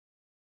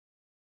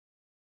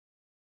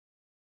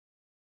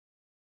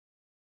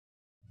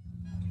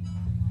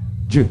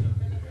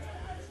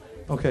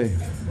Okay.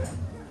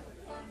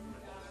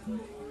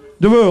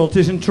 The world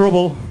is in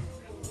trouble.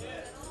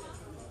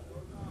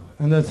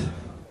 En dat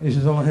is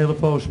het al een hele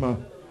poos, maar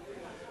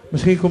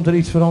misschien komt er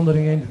iets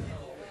verandering in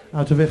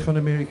uit de weg van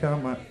Amerika,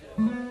 maar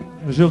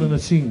we zullen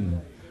het zien.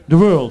 The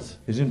world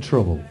is in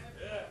trouble.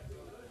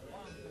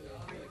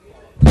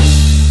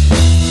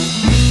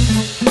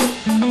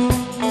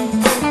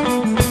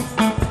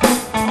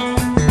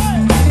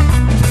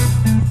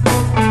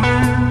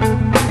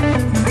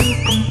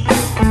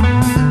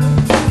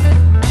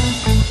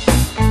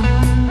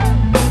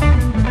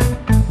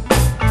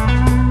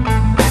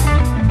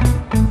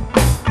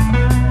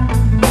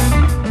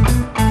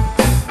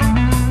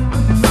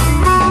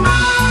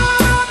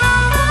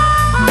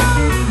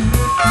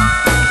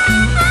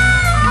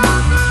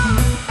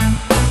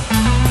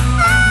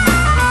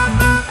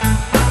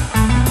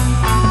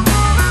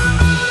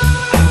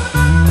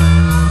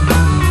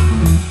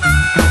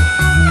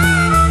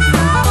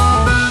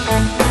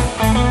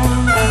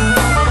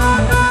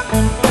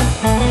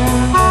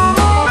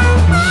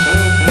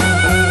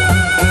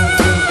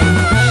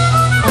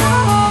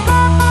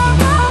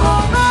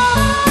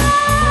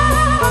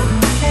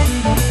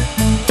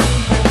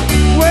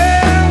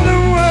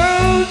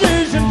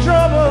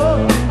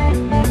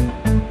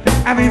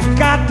 We've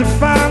got to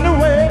find a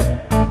way.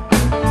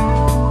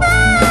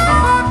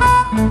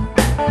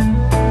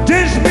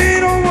 This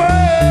mean old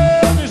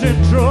world is in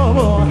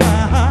trouble,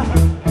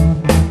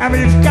 and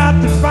we've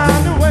got to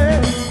find a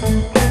way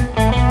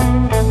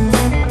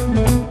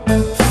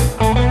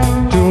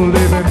to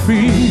live in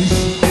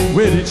peace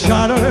with each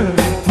other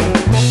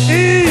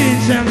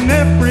each and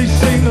every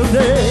single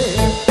day.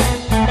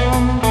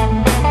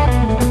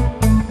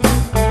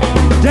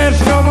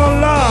 There's no more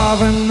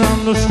love and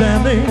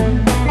understanding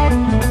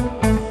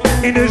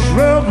in this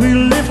world we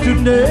live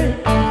today.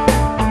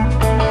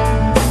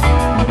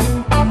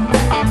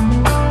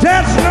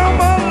 There's no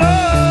more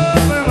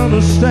love and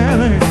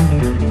understanding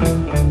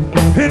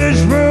in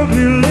this world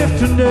we live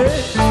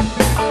today.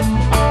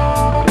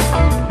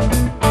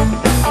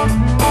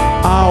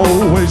 I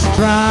always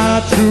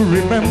try to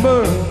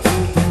remember